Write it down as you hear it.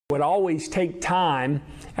would always take time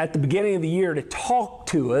at the beginning of the year to talk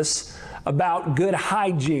to us about good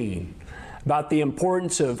hygiene, about the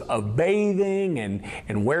importance of bathing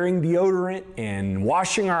and wearing deodorant and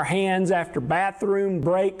washing our hands after bathroom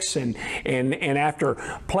breaks and after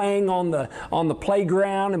playing on the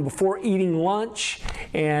playground and before eating lunch.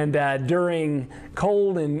 And during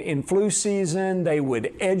cold and flu season, they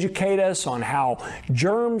would educate us on how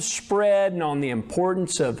germs spread and on the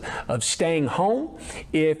importance of staying home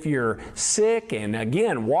if you're sick, and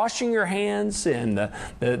again, washing your hands and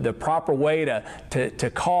the proper way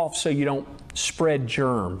to cough so you don't spread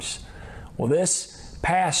germs. Well, this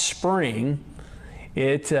past spring,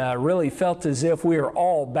 it really felt as if we were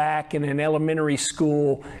all back in an elementary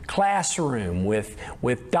school classroom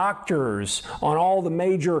with doctors on all the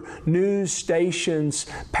major news stations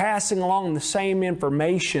passing along the same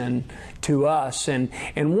information to us. And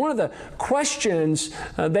one of the questions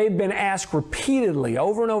they've been asked repeatedly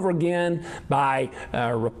over and over again by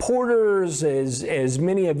reporters, as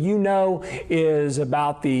many of you know, is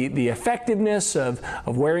about the effectiveness of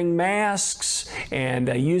wearing masks and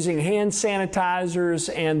using hand sanitizers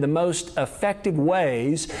and the most effective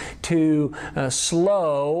ways to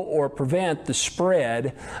slow or prevent the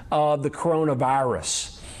spread of the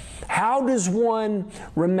coronavirus. How does one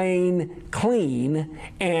remain clean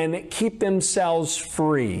and keep themselves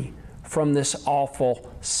free from this awful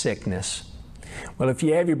sickness? Well, if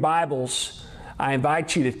you have your Bibles, I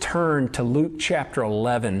invite you to turn to Luke chapter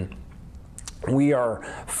 11. We are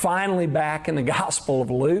finally back in the Gospel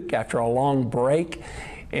of Luke after a long break.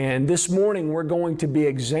 And this morning we're going to be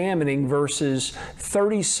examining verses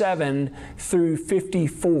 37 through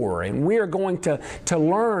 54. And we are going to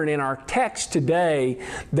learn in our text today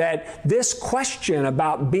that this question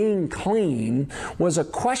about being clean was a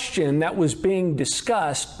question that was being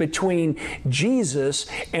discussed between Jesus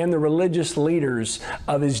and the religious leaders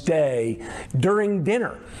of his day during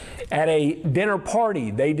dinner. At a dinner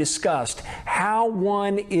party, they discussed how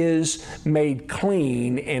one is made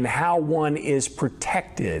clean and how one is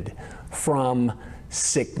protected from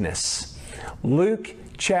sickness. Luke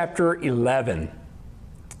chapter 11.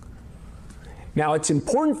 Now, it's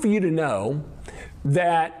important for you to know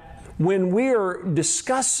that when we're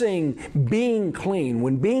discussing being clean,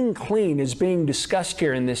 when being clean is being discussed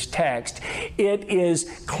here in this text, it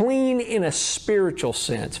is clean in a spiritual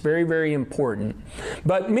sense. Very, very important.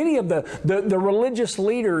 But many of the religious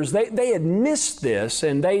leaders, they had missed this,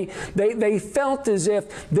 and they felt as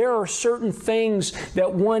if there are certain things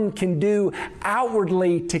that one can do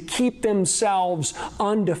outwardly to keep themselves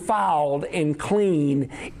undefiled and clean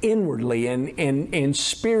inwardly and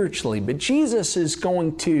spiritually. But Jesus is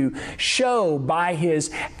going to show by his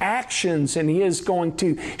actions, and he is going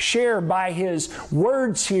to share by his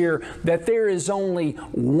words here, that there is only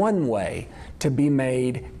one way to be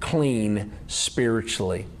made clean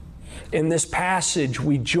spiritually. In this passage,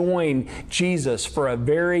 we join Jesus for a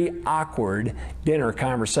very awkward dinner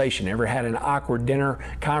conversation. Ever had an awkward dinner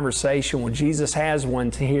conversation? Well, Jesus has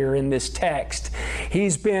one here in this text.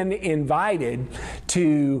 He's been invited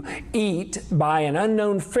to eat by an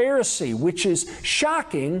unknown Pharisee, which is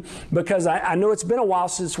shocking because I know it's been a while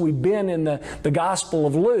since we've been in the Gospel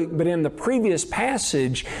of Luke, but in the previous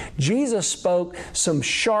passage, Jesus spoke some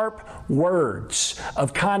sharp words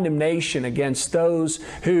of condemnation against those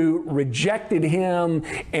who rejected him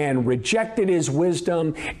and rejected his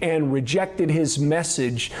wisdom and rejected his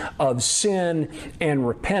message of sin and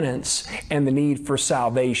repentance and the need for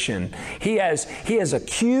salvation. He has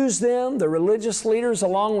accused them, the religious leaders,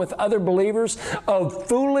 along with other believers, of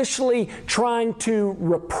foolishly trying to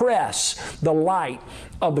repress the light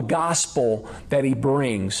of the gospel that he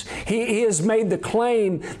brings. He has made the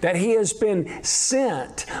claim that he has been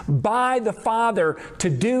sent by the Father to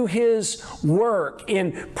do his work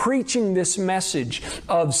in preaching this message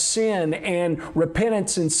of sin and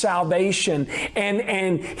repentance and salvation.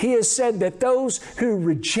 And he has said that those who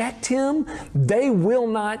reject him, they will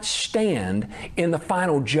not stand in the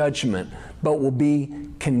final judgment, but will be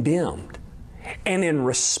condemned. And in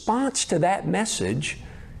response to that message,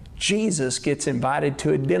 Jesus gets invited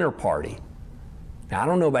to a dinner party. Now, I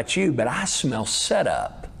don't know about you, but I smell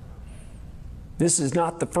setup. This is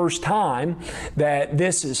not the first time that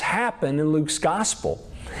this has happened in Luke's gospel.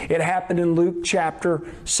 It happened in Luke chapter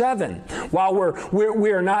 7. While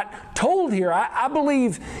we're not told here, I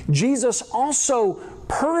believe Jesus also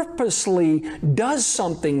purposely does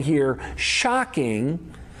something here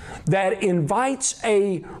shocking that invites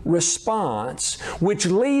a response, which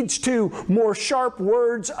leads to more sharp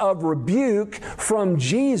words of rebuke from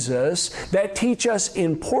Jesus that teach us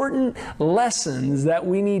important lessons that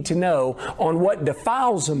we need to know on what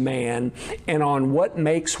defiles a man and on what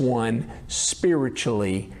makes one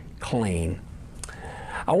spiritually clean.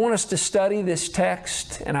 I want us to study this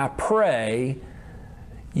text, and I pray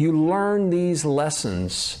you learn these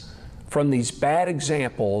lessons from these bad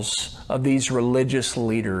examples of these religious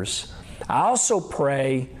leaders. I also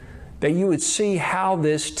pray that you would see how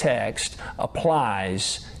this text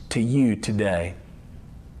applies to you today.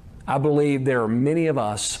 I believe there are many of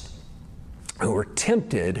us who are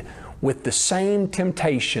tempted with the same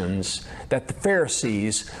temptations that the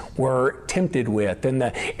Pharisees were tempted with and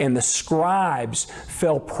the scribes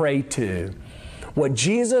fell prey to. What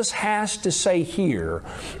Jesus has to say here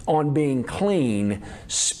on being clean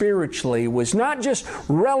spiritually was not just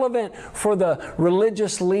relevant for the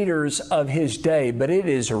religious leaders of His day, but it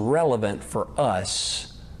is relevant for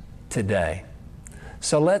us today.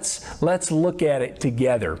 So let's look at it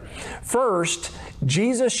together. First,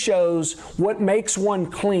 Jesus shows what makes one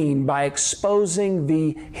clean by exposing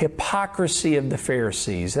the hypocrisy of the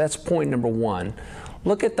Pharisees. That's point number one.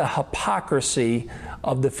 Look at the hypocrisy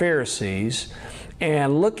of the Pharisees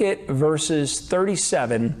and look at verses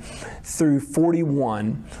 37 through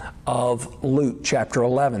 41 of Luke chapter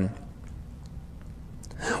 11.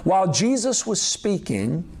 While Jesus was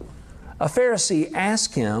speaking, a Pharisee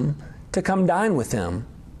asked Him to come dine with him.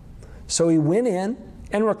 So He went in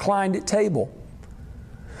and reclined at table.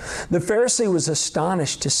 The Pharisee was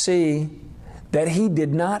astonished to see that he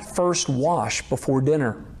did not first wash before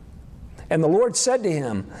dinner. And the Lord said to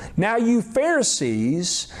him, "Now you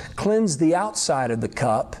Pharisees cleanse the outside of the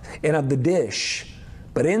cup and of the dish,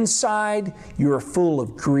 but inside you are full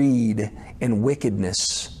of greed and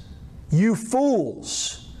wickedness. You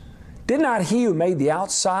fools! Did not He who made the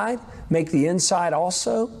outside make the inside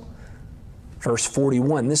also?" Verse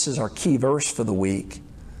 41, this is our key verse for the week.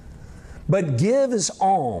 "But give as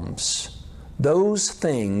alms those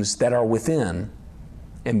things that are within,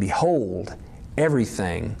 and behold,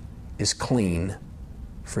 everything is clean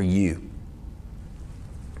for you."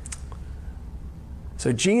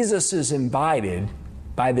 So Jesus is invited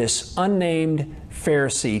by this unnamed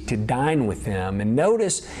Pharisee to dine with him. And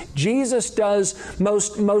notice, Jesus does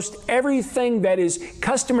most everything that is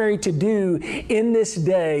customary to do in this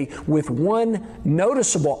day with one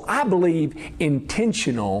noticeable, I believe,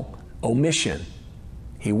 intentional omission.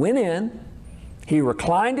 He went in, He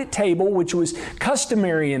reclined at table, which was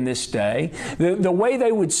customary in this day. The way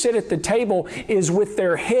they would sit at the table is with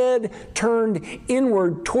their head turned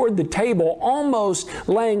inward toward the table, almost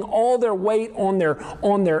laying all their weight on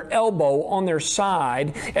their elbow, on their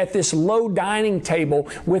side, at this low dining table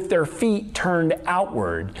with their feet turned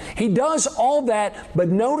outward. He does all that, but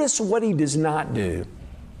notice what He does not do.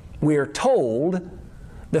 We are told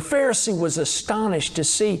the Pharisee was astonished to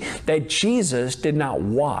see that Jesus did not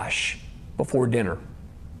wash before dinner.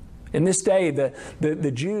 In this day,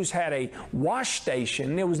 the Jews had a wash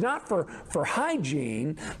station. It was not for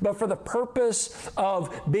hygiene, but for the purpose of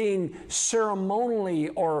being ceremonially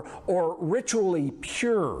or ritually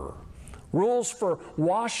pure. Rules for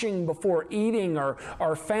washing before eating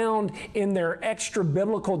are found in their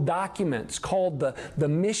extra-biblical documents called the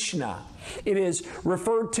Mishnah. It is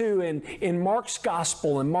referred to in Mark's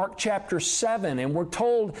Gospel, in Mark chapter 7, and we're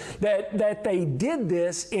told that they did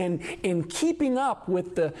this in keeping up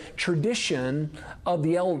with the tradition of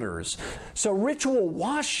the elders. So ritual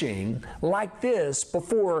washing like this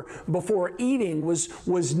before eating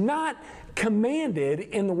was not commanded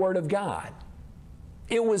in the Word of God.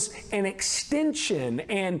 It was an extension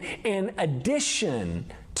and an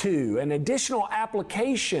addition to, an additional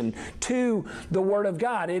application to the Word of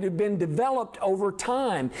God. It had been developed over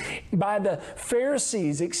time by the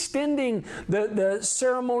Pharisees, extending the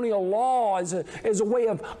ceremonial law as a way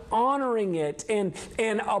of honoring it and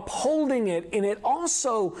upholding it. And it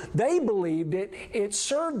also, they believed it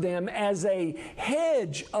served them as a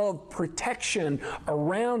hedge of protection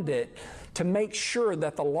around it to make sure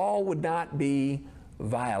that the law would not be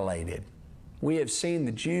violated. We have seen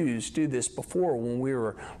the Jews do this before when we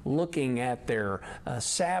were looking at their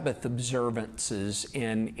Sabbath observances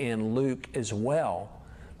in Luke as well.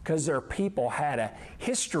 because their people had a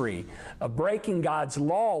history of breaking God's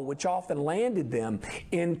law, which often landed them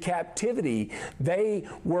in captivity. They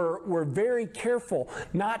were very careful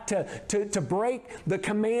not to break the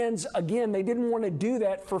commands again. They didn't want to do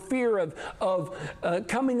that for fear of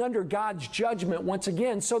coming under God's judgment once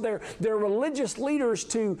again. So their religious leaders,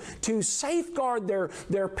 to safeguard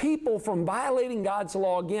their people from violating God's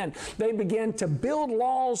law again, they began to build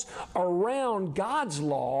laws around God's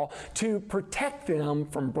law to protect them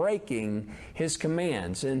from breaking His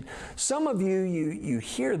commands. And some of you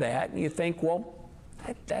hear that and you think, well,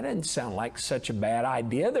 that doesn't sound like such a bad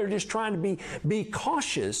idea. They're just trying to be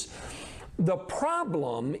cautious. The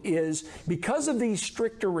problem is, because of these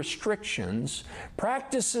stricter restrictions,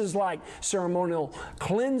 practices like ceremonial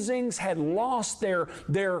cleansings had lost their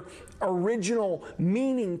original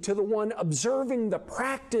meaning to the one observing the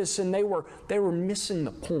practice, and they were missing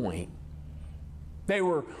the point. They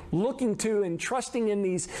were looking to and trusting in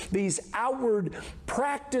these outward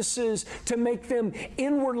practices to make them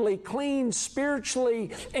inwardly clean,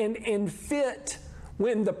 spiritually and fit,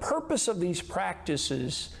 when the purpose of these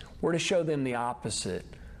practices were to show them the opposite.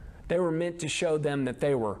 They were meant to show them that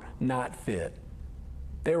they were not fit.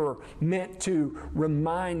 They were meant to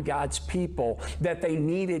remind God's people that they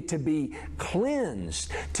needed to be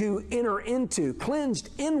cleansed, to enter into, cleansed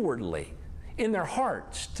inwardly in their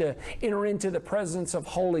hearts, to enter into the presence of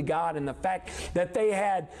holy God. And the fact that they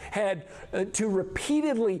had to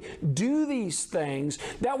repeatedly do these things,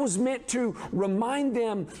 that was meant to remind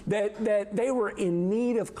them that they were in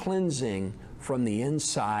need of cleansing from the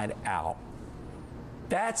inside out.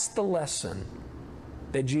 That's the lesson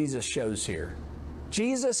that Jesus shows here.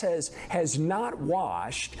 Jesus has not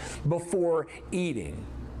washed before eating.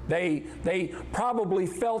 They probably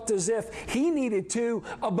felt as if He needed to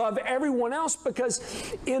above everyone else, because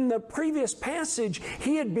in the previous passage,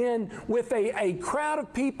 He had been with a crowd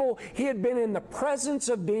of people. He had been in the presence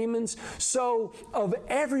of demons. So of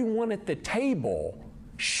everyone at the table,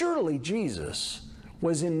 surely Jesus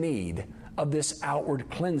was in need of this outward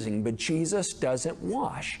cleansing. But Jesus doesn't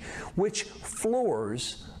wash, which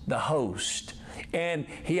floors the host. And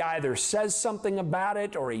He either says something about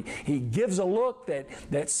it, or he gives a look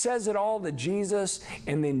that says it all to Jesus,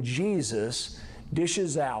 and then Jesus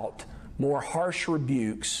dishes out more harsh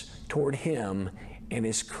rebukes toward him and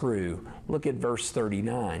his crew. Look at verse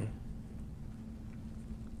 39.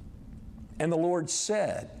 And the Lord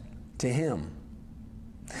said to him,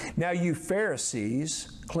 "Now you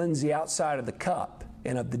Pharisees cleanse the outside of the cup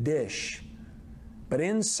and of the dish, but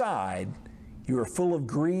inside you are full of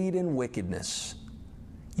greed and wickedness.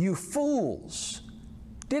 You fools!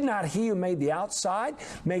 Did not He who made the outside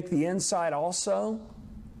make the inside also?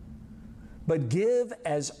 But give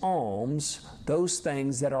as alms those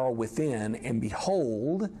things that are within, and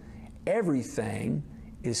behold, everything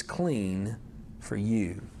is clean for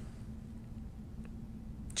you."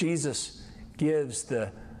 Jesus gives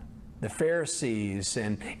the Pharisees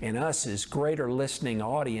and us as greater listening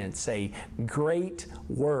audience a great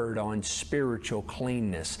word on spiritual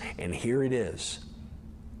cleanness. And here it is.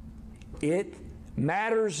 It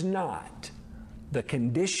matters not the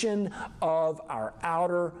condition of our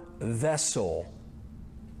outer vessel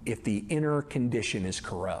if the inner condition is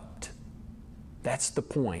corrupt. That's the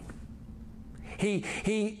point.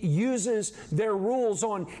 He uses their rules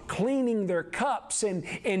on cleaning their cups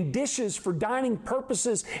and dishes for dining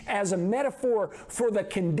purposes as a metaphor for the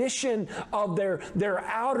condition of their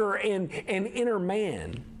outer and inner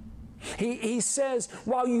man. He says,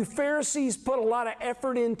 while you Pharisees put a lot of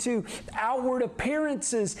effort into outward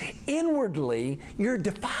appearances, inwardly you're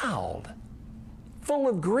defiled, full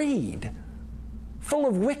of greed, full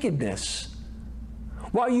of wickedness.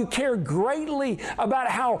 While you care greatly about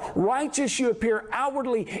how righteous you appear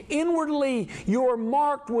outwardly, inwardly you're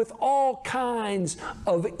marked with all kinds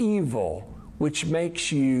of evil, which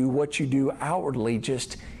makes you, what you do outwardly,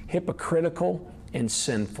 just hypocritical and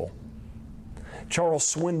sinful.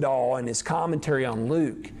 Charles Swindoll, in his commentary on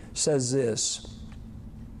Luke, says this: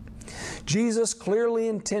 Jesus clearly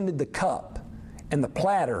intended the cup and the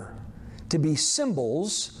platter to be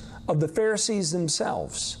symbols of the Pharisees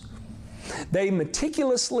themselves. They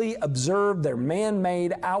meticulously observed their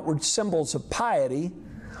man-made outward symbols of piety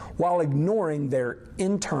while ignoring their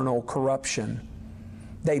internal corruption.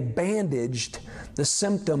 They bandaged the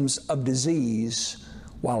symptoms of disease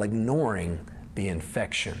while ignoring the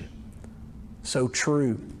infection. So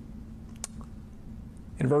true.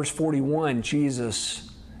 In verse 41,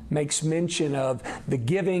 Jesus makes mention of the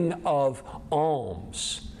giving of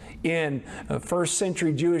alms. In first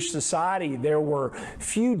century Jewish society, there were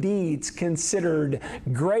few deeds considered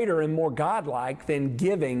greater and more godlike than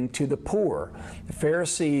giving to the poor. The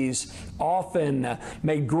Pharisees often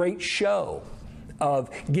made great show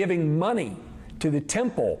of giving money to the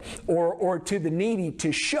temple or to the needy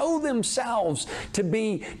to show themselves to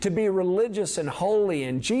be religious and holy.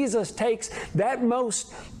 And Jesus takes that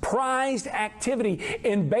most prized activity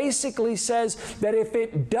and basically says that if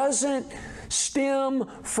it doesn't stem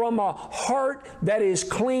from a heart that is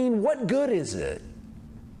clean, what good is it?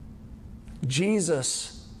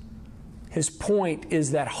 Jesus, his point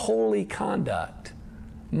is that holy conduct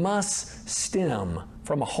must stem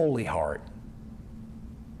from a holy heart.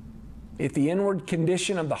 If the inward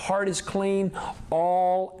condition of the heart is clean,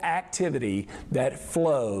 all activity that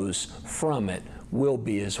flows from it will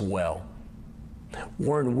be as well.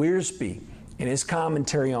 Warren Wiersbe, in his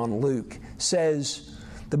commentary on Luke, says,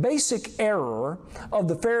 the basic error of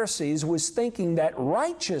the Pharisees was thinking that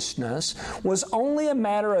righteousness was only a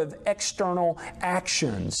matter of external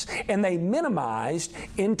actions, and they minimized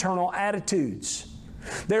internal attitudes.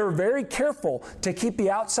 They were very careful to keep the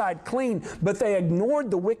outside clean, but they ignored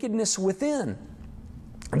the wickedness within.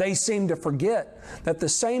 They seemed to forget that the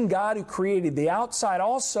same God who created the outside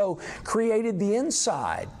also created the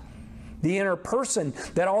inside, the inner person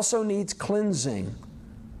that also needs cleansing.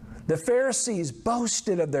 The Pharisees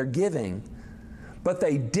boasted of their giving, but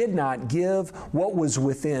they did not give what was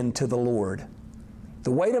within to the Lord.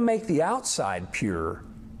 The way to make the outside pure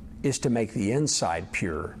is to make the inside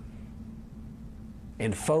pure.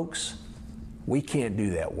 And folks, we can't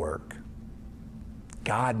do that work.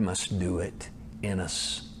 God must do it in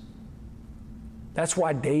us. That's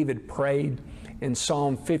why David prayed in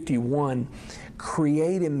Psalm 51,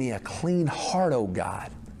 create in me a clean heart, O God,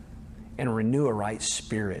 and renew a right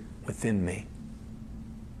spirit within me.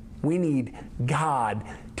 We need God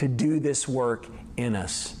to do this work in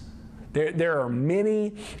us. There are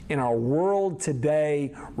many in our world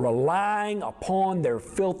today relying upon their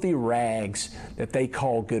filthy rags that they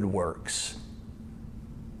call good works.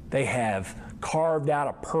 They have carved out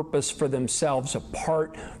a purpose for themselves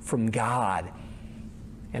apart from God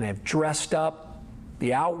and have dressed up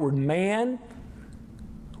the outward man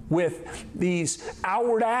with these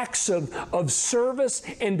outward acts of service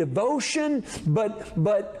and devotion, but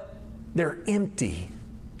they're empty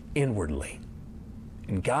inwardly.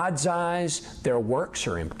 In God's eyes, their works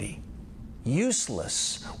are empty,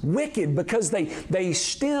 useless, wicked, because they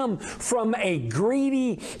stem from a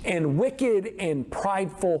greedy and wicked and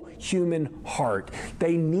prideful human heart.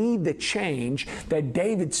 They need the change that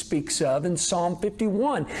David speaks of in Psalm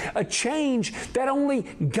 51, a change that only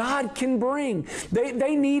God can bring.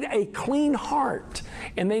 They need a clean heart,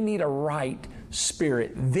 and they need a right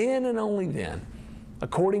spirit. Then and only then,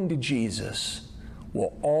 according to Jesus,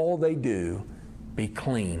 will all they do be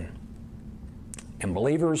clean. And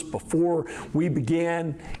believers, before we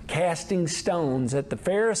began casting stones at the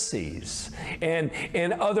Pharisees and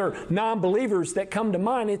other non-believers that come to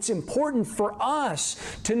mind, it's important for us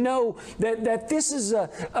to know that this is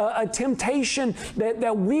a temptation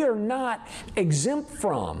that we are not exempt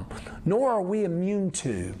from, nor are we immune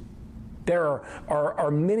to. There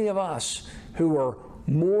are many of us who are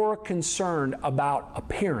more concerned about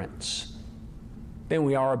appearance than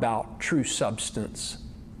we are about true substance.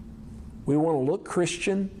 We want to look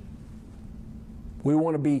Christian. We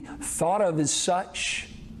want to be thought of as such.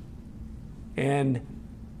 And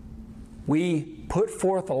we put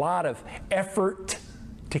forth a lot of effort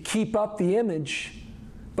to keep up the image,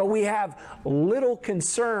 but we have little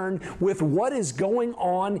concern with what is going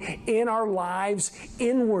on in our lives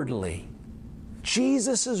inwardly.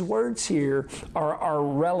 Jesus' words here are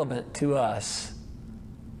relevant to us.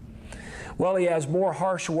 Well, he has more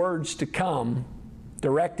harsh words to come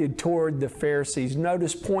directed toward the Pharisees.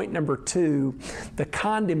 Notice point number 2, the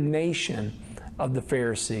condemnation of the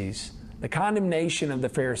Pharisees. The condemnation of the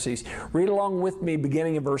Pharisees. Read along with me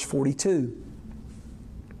beginning in verse 42.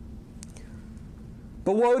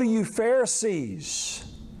 But woe to you, Pharisees,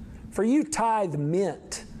 for you tithe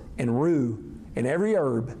mint and rue and every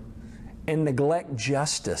herb, and neglect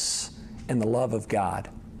justice and the love of God.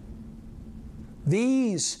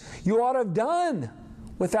 These you ought to have done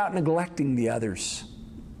without neglecting the others.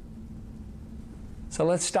 So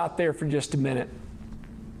let's stop there for just a minute.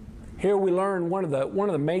 Here we learn one of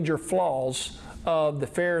the major flaws of the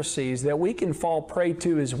Pharisees that we can fall prey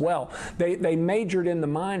to as well. They majored in the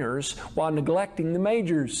minors while neglecting the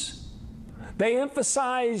majors. They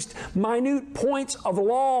emphasized minute points of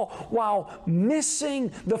law while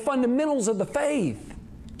missing the fundamentals of the faith.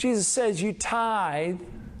 Jesus says you tithe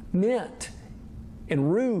mint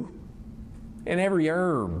and rue. and every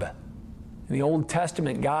herb. In the Old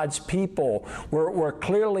Testament, God's people were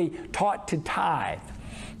clearly taught to tithe,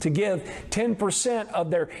 to give 10% of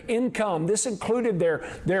their income. This included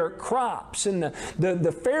their crops. And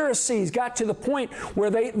the Pharisees got to the point where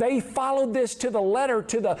they followed this to the letter,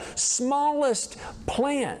 to the smallest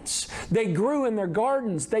plants. They grew in their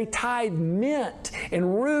gardens. They tithed mint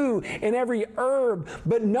and rue and every herb.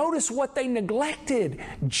 But notice what they neglected: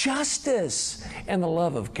 justice and the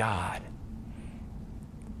love of God.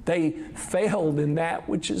 They failed in that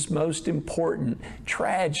which is most important.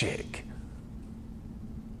 Tragic.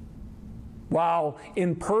 While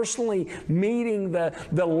in personally meeting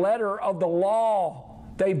the letter of the law,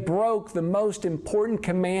 they broke the most important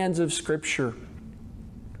commands of Scripture: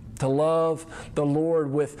 to love the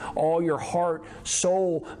Lord with all your heart,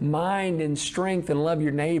 soul, mind, and strength, and love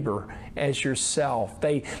your neighbor as yourself.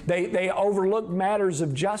 They overlooked matters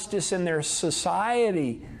of justice in their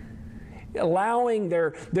society, allowing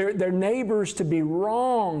their neighbors to be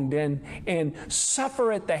wronged and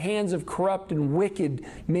suffer at the hands of corrupt and wicked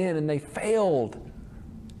men. And they failed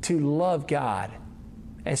to love God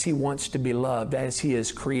as He wants to be loved, as He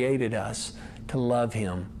has created us to love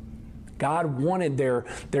Him. God wanted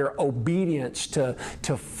their obedience to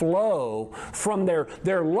flow from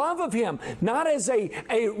their love of Him, not as a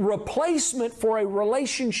replacement for a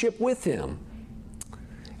relationship with Him.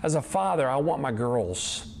 As a father, I want my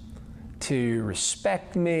girls to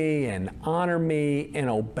respect me and honor me and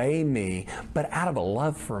obey me, but out of a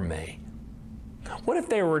love for me. What if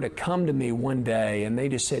they were to come to me one day and they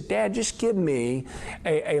just said, "Dad, just give me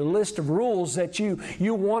a list of rules that you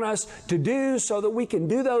want us to do so that we can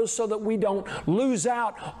do those so that we don't lose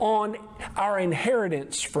out on our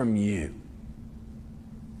inheritance from you."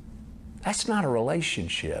 That's not a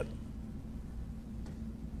relationship.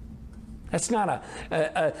 That's not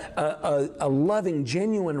a loving,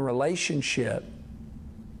 genuine relationship.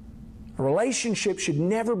 A relationship should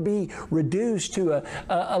never be reduced to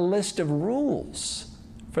a list of rules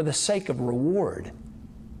for the sake of reward.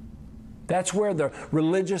 That's where the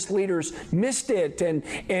religious leaders missed it,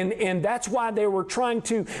 and that's why they were trying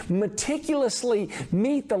to meticulously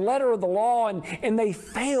meet the letter of the law, and they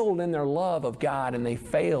failed in their love of God, and they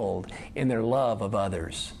failed in their love of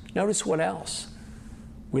others. Notice what else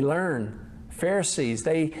we learn. Pharisees,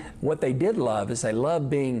 what they did love is they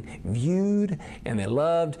loved being viewed, and they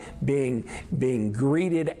loved being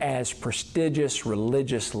greeted as prestigious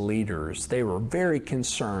religious leaders. They were very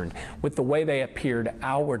concerned with the way they appeared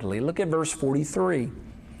outwardly. Look at verse 43.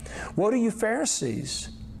 "Woe to you, Pharisees,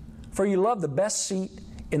 for you love the best seat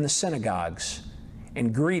in the synagogues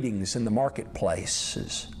and greetings in the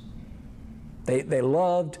marketplaces." They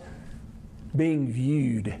loved being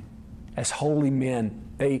viewed as holy men.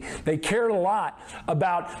 They cared a lot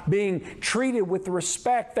about being treated with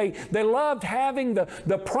respect. They loved having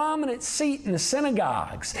the prominent seat in the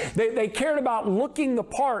synagogues. They cared about looking the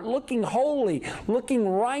part, looking holy, looking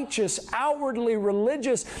righteous, outwardly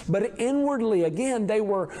religious, but inwardly, again, they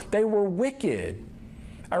were wicked.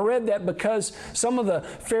 I read that because some of the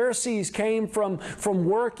Pharisees came from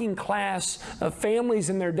working class families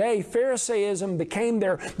in their day. Pharisaism became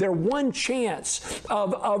their one chance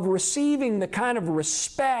of receiving the kind of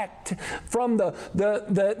respect from that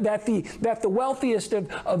the wealthiest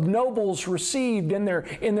of nobles received in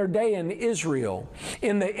their day in Israel.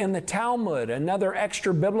 In the Talmud, another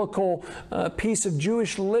extra biblical piece of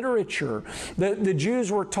Jewish literature, the Jews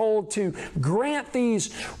were told to grant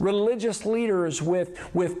these religious leaders with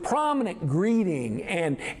prominent greeting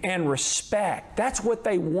and respect. That's what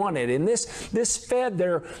they wanted. And this fed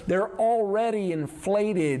their already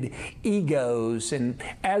inflated egos. And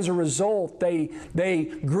as a result,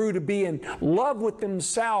 they grew to be in love with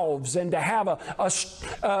themselves and to have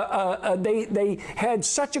they had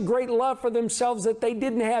such a great love for themselves that they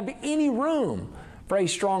didn't have any room for a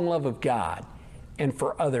strong love of God and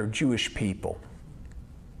for other Jewish people.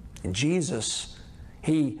 And Jesus,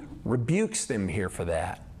 He rebukes them here for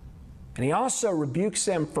that. And He also rebukes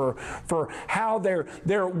them for how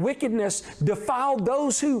their wickedness defiled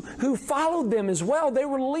those who followed them as well. They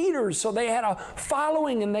were leaders, so they had a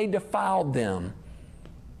following, and they defiled them.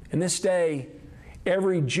 In this day,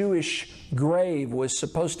 every Jewish grave was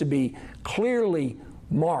supposed to be clearly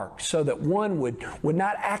marked so that one would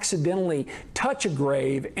not accidentally touch a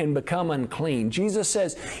grave and become unclean. Jesus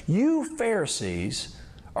says, "You Pharisees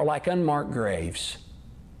are like unmarked graves."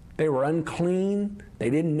 They were unclean.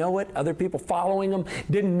 They didn't know it. Other people following them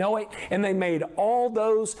didn't know it. And they made all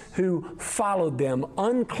those who followed them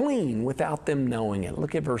unclean without them knowing it.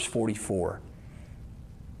 Look at verse 44.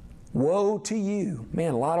 "Woe to you."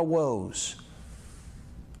 Man, a lot of woes.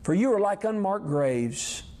 "For you are like unmarked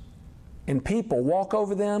graves, and people walk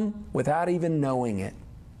over them without even knowing it.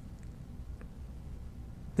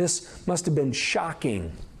 This must have been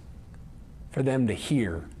shocking for them to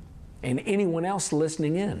hear, and anyone else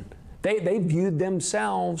listening in. They viewed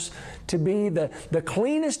themselves to be the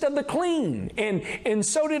cleanest of the clean, and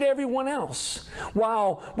so did everyone else.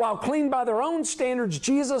 While clean by their own standards,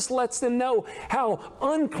 Jesus lets them know how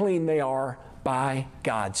unclean they are by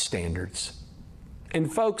God's standards.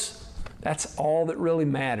 And folks, that's all that really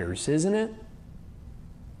matters, isn't it?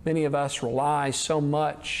 Many of us rely so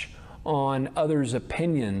much on others'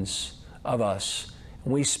 opinions of us.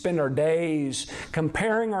 We spend our days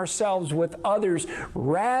comparing ourselves with others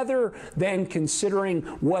rather than considering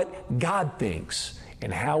what God thinks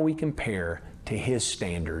and how we compare to His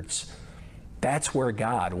standards. That's where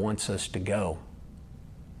God wants us to go.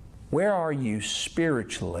 Where are you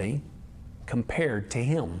spiritually compared to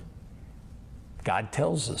Him? God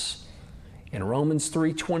tells us in Romans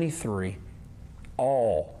 3:23,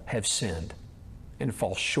 all have sinned and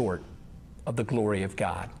fall short of the glory of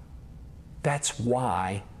God. That's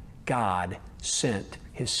why God sent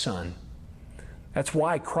His Son. That's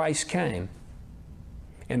why Christ came.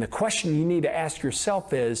 And the question you need to ask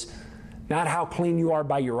yourself is not how clean you are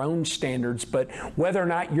by your own standards, but whether or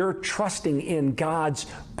not you're trusting in God's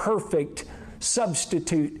perfect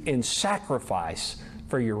substitute and sacrifice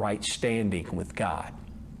for your right standing with God.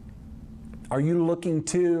 Are you looking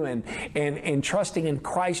to and trusting in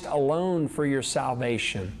Christ alone for your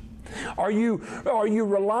salvation? Are you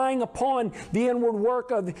relying upon the inward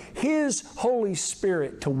work of His Holy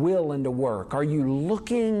Spirit to will and to work? Are you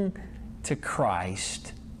looking to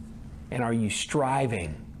Christ, and are you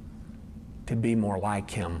striving to be more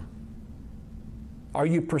like Him? Are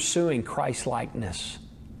you pursuing Christ-likeness?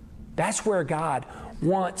 That's where God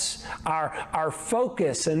wants our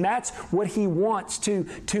focus, and that's what He wants to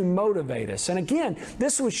motivate us. And again,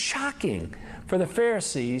 this was shocking for the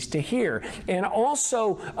Pharisees to hear, and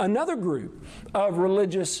also another group of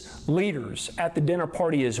religious leaders at the dinner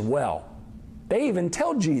party as well. They even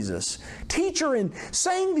tell Jesus, "Teacher, in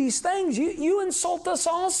saying these things, you insult us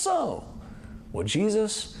also." Well,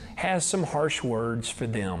 Jesus has some harsh words for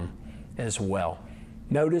them as well.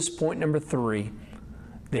 Notice point number 3,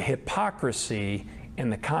 the hypocrisy and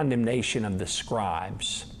the condemnation of the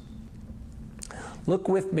scribes. Look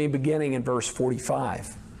with me beginning in verse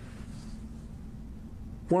 45.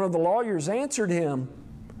 One of the lawyers answered him,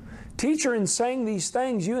 "Teacher, in saying these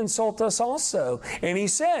things, you insult us also." And he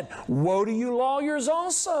said, "Woe to you lawyers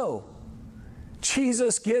also."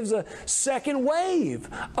 Jesus gives a second wave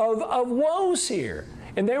of woes here.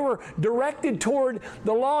 And they were directed toward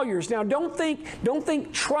the lawyers. Now, don't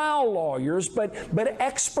think trial lawyers, but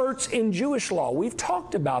experts in Jewish law. We've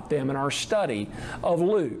talked about them in our study of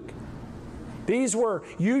Luke. These were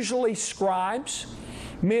usually scribes,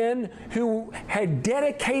 men who had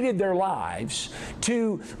dedicated their lives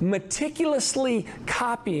to meticulously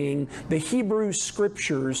copying the Hebrew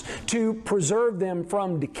Scriptures to preserve them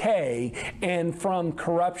from decay and from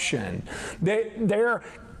corruption. Their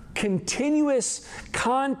continuous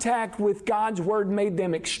contact with God's Word made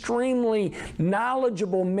them extremely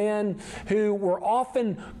knowledgeable men who were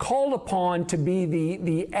often called upon to be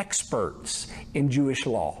the experts in Jewish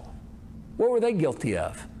law. What were they guilty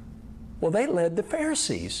of? Well, they led the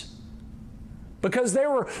Pharisees because they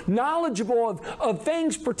were knowledgeable of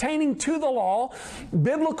things pertaining to the law,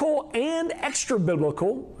 biblical and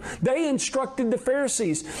extra-biblical. They instructed the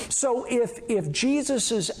Pharisees. So if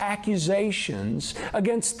Jesus' accusations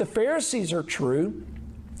against the Pharisees are true,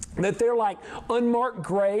 that they're like unmarked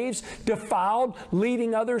graves, defiled,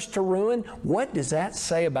 leading others to ruin, what does that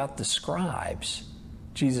say about the scribes?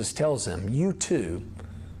 Jesus tells them, you too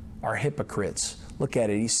are hypocrites. Look at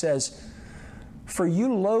it. He says, "For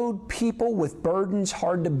you load people with burdens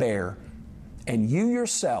hard to bear, and you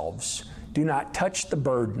yourselves do not touch the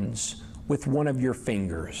burdens with one of your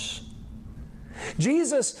fingers."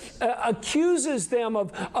 Jesus accuses them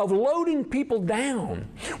of loading people down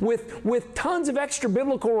with tons of extra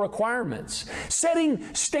biblical requirements,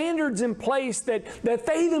 setting standards in place that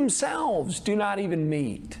they themselves do not even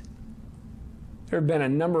meet. There have been a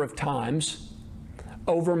number of times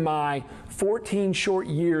over my 14 short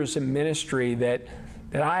years in ministry that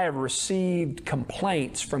I have received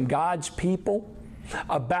complaints from God's people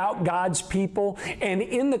about God's people, and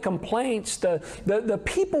in the complaints the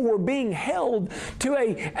people were being held to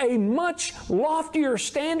a much loftier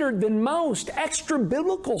standard than most, extra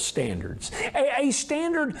biblical standards, a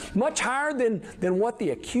standard much higher than what the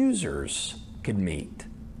accusers could meet.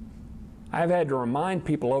 I've had to remind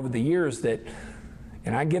people over the years that,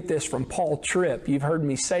 and I get this from Paul Tripp, you've heard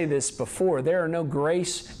me say this before, there are no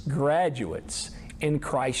grace graduates in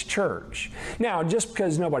Christ Church. Now, just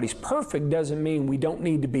because nobody's perfect doesn't mean we don't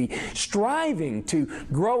need to be striving to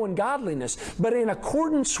grow in godliness, but in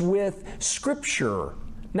accordance with Scripture,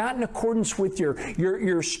 not in accordance with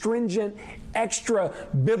your stringent, extra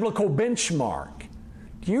biblical benchmark.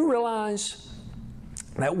 Do you realize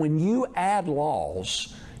that when you add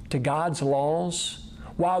laws to God's laws,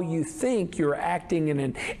 while you think you're acting in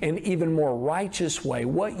an even more righteous way,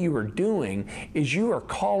 what you are doing is you are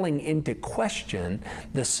calling into question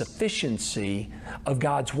the sufficiency of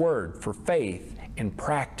God's Word for faith and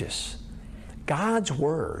practice. God's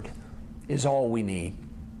Word is all we need.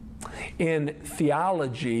 In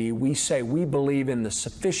theology, we say we believe in the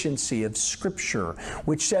sufficiency of Scripture,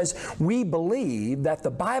 which says we believe that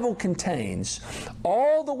the Bible contains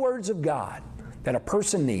all the words of God that a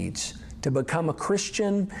person needs to become a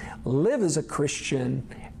Christian, live as a Christian,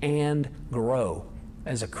 and grow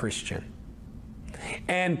as a Christian.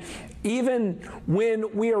 And even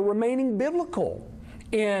when we are remaining biblical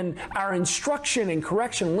in our instruction and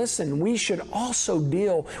correction, listen, we should also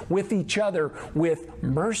deal with each other with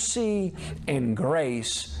mercy and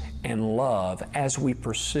grace and love as we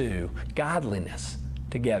pursue godliness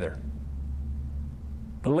together.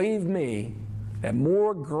 Believe me, that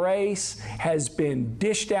more grace has been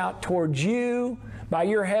dished out towards you by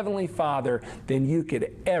your Heavenly Father than you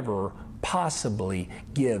could ever possibly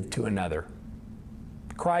give to another.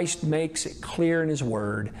 Christ makes it clear in His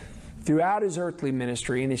Word throughout His earthly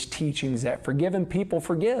ministry and His teachings that forgiven people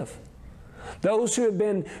forgive. Those who have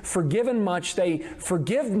been forgiven much, they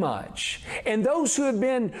forgive much. And those who have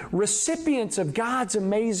been recipients of God's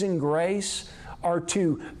amazing grace are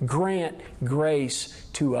to grant grace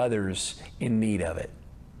to others in need of it.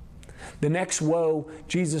 The next woe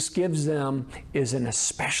Jesus gives them is an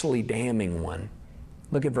especially damning one.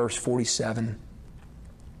 Look at verse 47.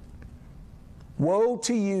 Woe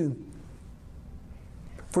to you,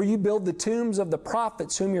 for you build the tombs of the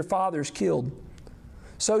prophets whom your fathers killed.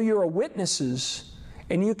 So you are witnesses,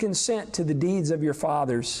 and you consent to the deeds of your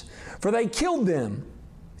fathers. For they killed them,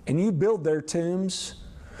 and you build their tombs.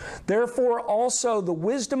 Therefore also the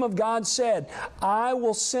wisdom of God said, I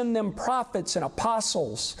will send them prophets and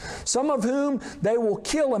apostles, some of whom they will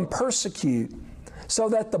kill and persecute, so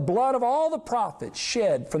that the blood of all the prophets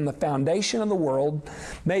shed from the foundation of the world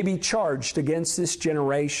may be charged against this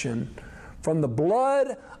generation, from the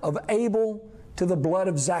blood of Abel to the blood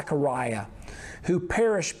of Zechariah, who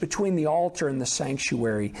perished between the altar and the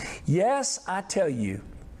sanctuary. Yes, I tell you,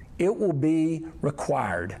 it will be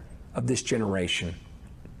required of this generation.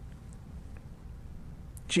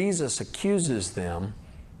 Jesus accuses them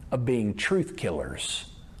of being truth killers,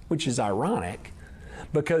 which is ironic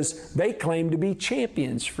because they claim to be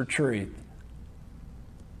champions for truth.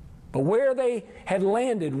 But where they had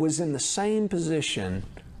landed was in the same position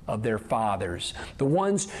of their fathers, the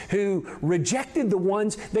ones who rejected the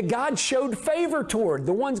ones that God showed favor toward,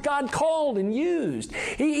 the ones God called and used.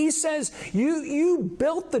 He says, you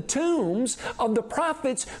built the tombs of the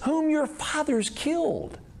prophets whom your fathers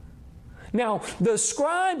killed. Now, the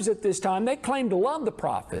scribes at this time, they claimed to love the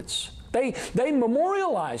prophets. They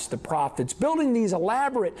memorialized the prophets, building these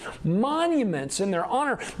elaborate monuments in their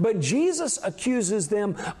honor. But Jesus accuses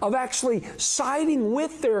them of actually siding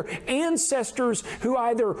with their ancestors who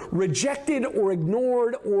either rejected or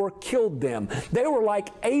ignored or killed them. They were like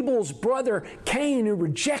Abel's brother Cain, who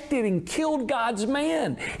rejected and killed God's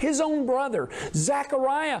man, his own brother.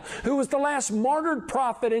 Zechariah, who was the last martyred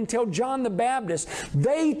prophet until John the Baptist.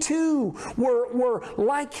 They too were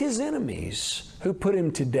like his enemies who put him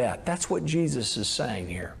to death. That's what Jesus is saying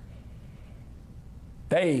here.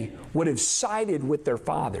 They would have sided with their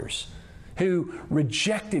fathers who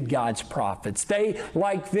rejected God's prophets. They,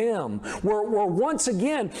 like them, were once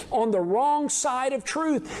again on the wrong side of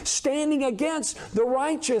truth, standing against the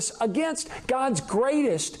righteous, against God's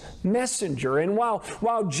greatest messenger. And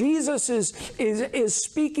while Jesus is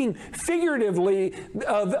speaking figuratively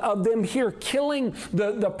of them here killing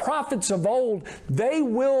the prophets of old, they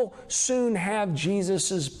will soon have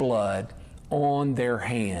Jesus' blood on their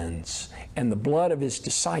hands and the blood of His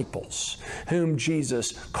disciples, whom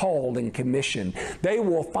Jesus called and commissioned. They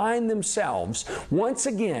will find themselves once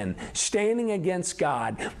again standing against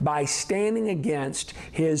God by standing against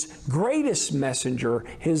His greatest messenger,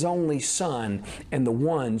 His only Son, and the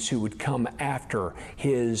ones who would come after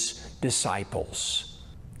His disciples.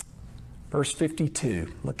 Verse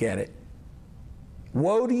 52, look at it.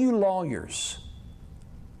 Woe to you, lawyers,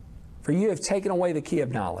 for you have taken away the key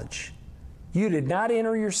of knowledge. You did not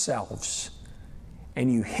enter yourselves,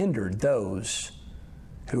 and you hindered those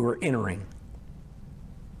who were entering.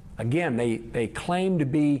 Again, they claim to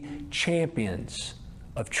be champions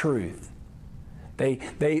of truth.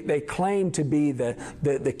 They claim to be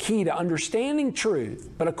the key to understanding truth.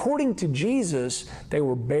 But according to Jesus, they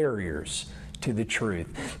were barriers to the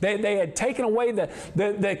truth. They had taken away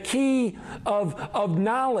the key of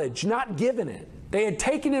knowledge, not given it. They had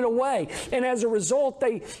taken it away. And as a result,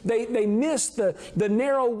 they missed the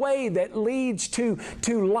narrow way that leads to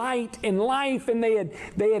light and life, and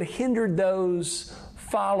they had hindered those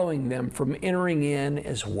following them from entering in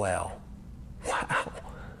as well. Wow.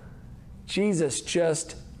 Jesus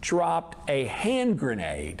just dropped a hand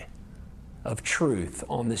grenade of truth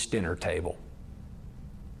on this dinner table.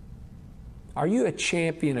 Are you a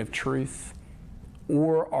champion of truth,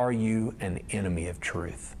 or are you an enemy of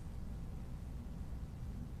truth?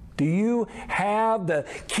 Do you have the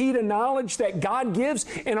key to knowledge that God gives,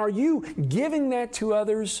 and are you giving that to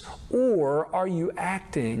others, or are you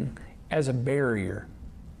acting as a barrier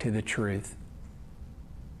to the truth?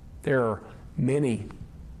 There are many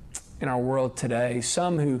in our world today,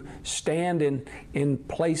 some who stand in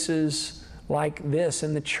places like this,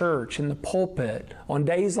 in the church, in the pulpit, on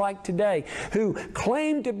days like today, who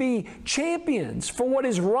claim to be champions for what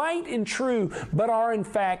is right and true, but are in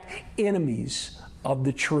fact enemies of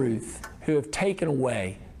the truth, who have taken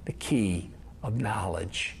away the key of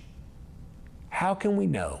knowledge. How can we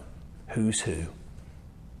know who's who?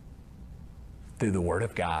 Through the Word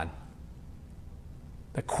of God.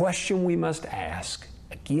 The question we must ask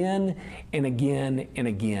again and again and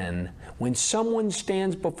again when someone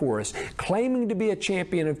stands before us claiming to be a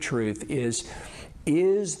champion of truth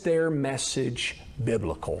is their message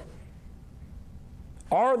biblical?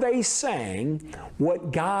 Are they saying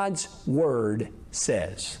what God's Word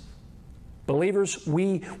says? Believers,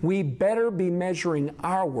 we better be measuring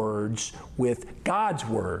our words with God's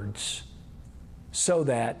words so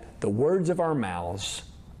that the words of our mouths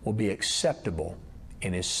will be acceptable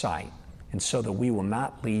in His sight, and so that we will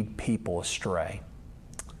not lead people astray.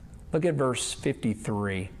 Look at verse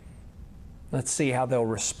 53. Let's see how they'll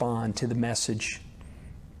respond to the message.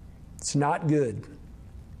 It's not good.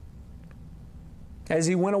 As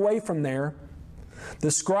he went away from there, the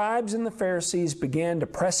scribes and the Pharisees began to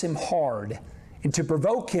press him hard and to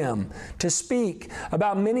provoke him to speak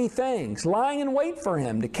about many things, lying in wait for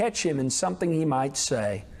him to catch him in something he might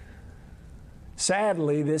say.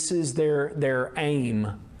 Sadly, this is their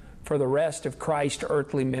aim for the rest of Christ's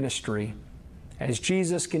earthly ministry. As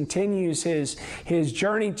Jesus continues his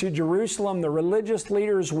journey to Jerusalem, the religious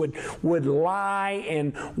leaders would lie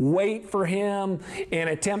and wait for him and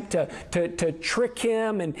attempt to trick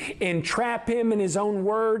him and trap him in his own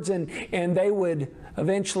words, and they would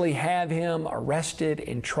eventually have him arrested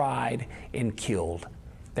and tried and killed.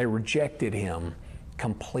 They rejected him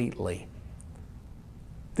completely.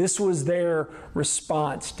 This was their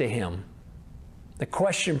response to him. The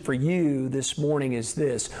question for you this morning is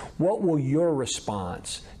this: what will your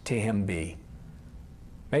response to him be?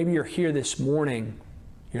 Maybe you're here this morning,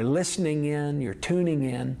 you're listening in, you're tuning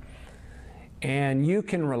in, and you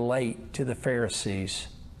can relate to the Pharisees.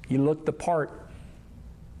 You look the part.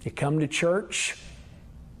 You come to church,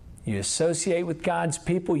 you associate with God's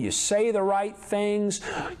people, you say the right things,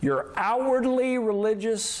 you're outwardly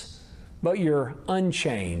religious, but you're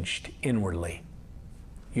unchanged inwardly.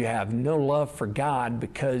 You have no love for God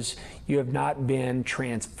because you have not been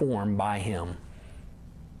transformed by Him.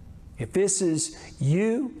 If this is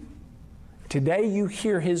you, today you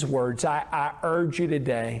hear His words, I urge you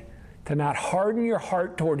today to not harden your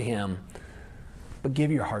heart toward Him, but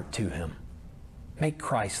give your heart to Him. Make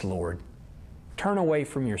Christ Lord. Turn away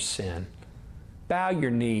from your sin. Bow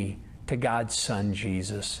your knee to God's Son,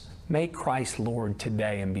 Jesus. Make Christ Lord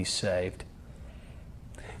today and be saved.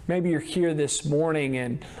 Maybe you're here this morning,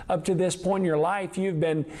 and up to this point in your life, you've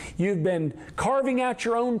been carving out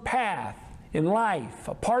your own path in life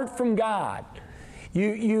apart from God.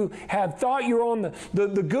 You have thought you're on the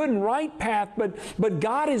good and right path, but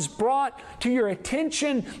God has brought to your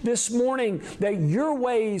attention this morning that your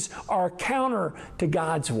ways are counter to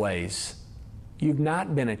God's ways. You've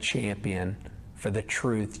not been a champion for the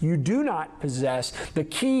truth. You do not possess the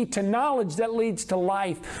key to knowledge that leads to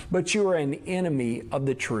life, but you are an enemy of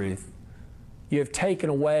the truth. You have taken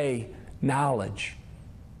away knowledge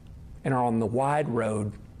and are on the wide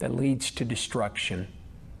road that leads to destruction.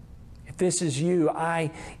 If this is you, I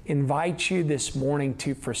invite you this morning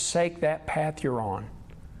to forsake that path you're on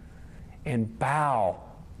and bow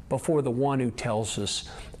before the one who tells us,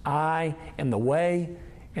 I am the way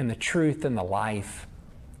and the truth and the life,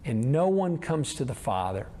 and no one comes to the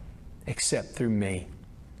Father except through me.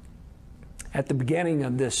 At the beginning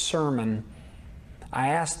of this sermon, I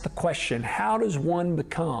asked the question, how does one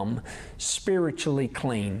become spiritually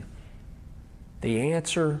clean? The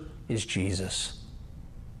answer is Jesus.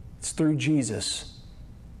 It's through Jesus.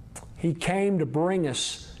 He came to bring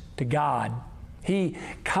us to God. He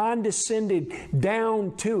condescended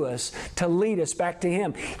down to us to lead us back to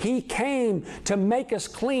Him. He came to make us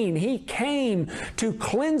clean. He came to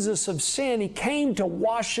cleanse us of sin. He came to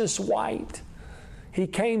wash us white. He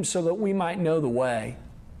came so that we might know the way.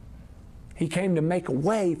 He came to make a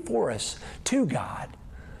way for us to God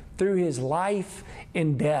through His life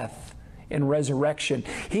and death and resurrection.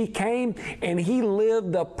 He came and He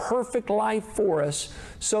lived the perfect life for us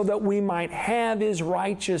so that we might have His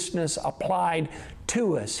righteousness applied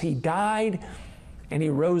to us. He died and He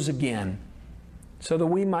rose again so that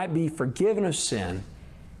we might be forgiven of sin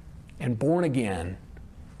and born again,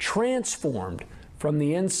 transformed from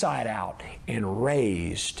the inside out and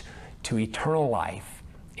raised to eternal life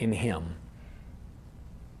in Him.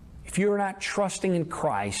 If you are not trusting in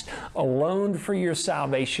Christ alone for your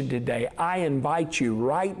salvation today, I invite you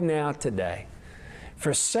right now today,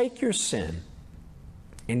 forsake your sin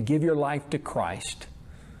and give your life to Christ.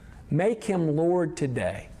 Make Him Lord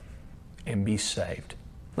today and be saved.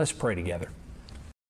 Let's pray together.